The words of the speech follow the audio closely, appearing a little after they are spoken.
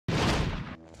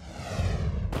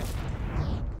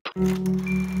Worst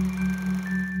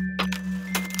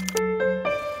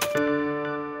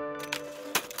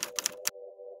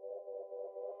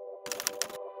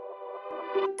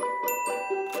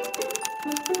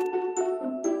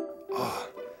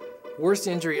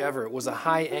injury ever was a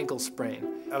high ankle sprain.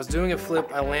 I was doing a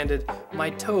flip, I landed, my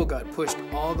toe got pushed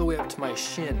all the way up to my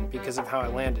shin because of how I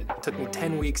landed. It took me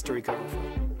 10 weeks to recover from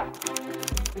it.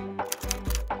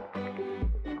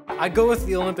 I'd go with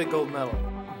the Olympic gold medal,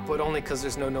 but only because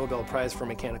there's no Nobel Prize for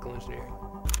mechanical engineering.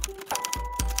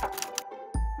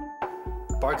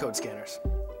 Barcode scanners.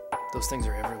 Those things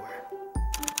are everywhere.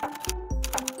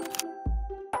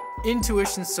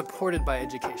 Intuition supported by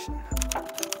education.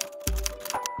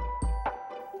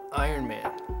 Iron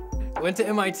Man. Went to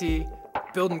MIT,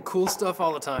 building cool stuff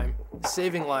all the time,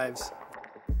 saving lives.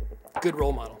 Good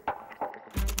role model.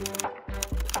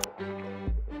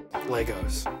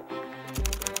 Legos.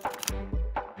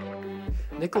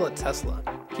 Nikola Tesla.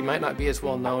 He might not be as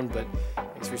well known, but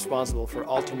he's responsible for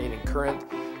alternating current,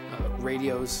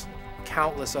 radios,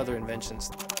 countless other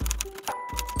inventions.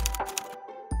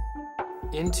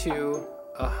 Into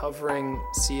a hovering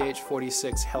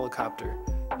CH-46 helicopter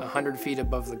 100 feet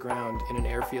above the ground in an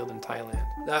airfield in Thailand.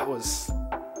 That was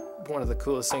one of the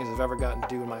coolest things I've ever gotten to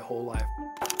do in my whole life.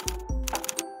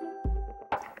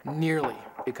 Nearly,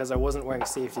 because I wasn't wearing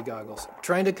safety goggles.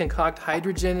 Trying to concoct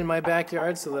hydrogen in my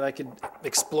backyard so that I could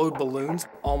explode balloons,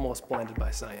 almost blinded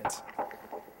by science.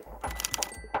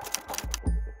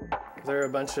 There are a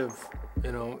bunch of,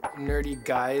 nerdy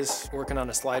guys working on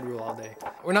a slide rule all day.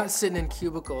 We're not sitting in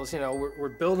cubicles, we're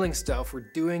building stuff, we're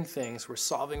doing things, we're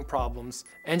solving problems.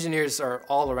 Engineers are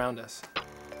all around us.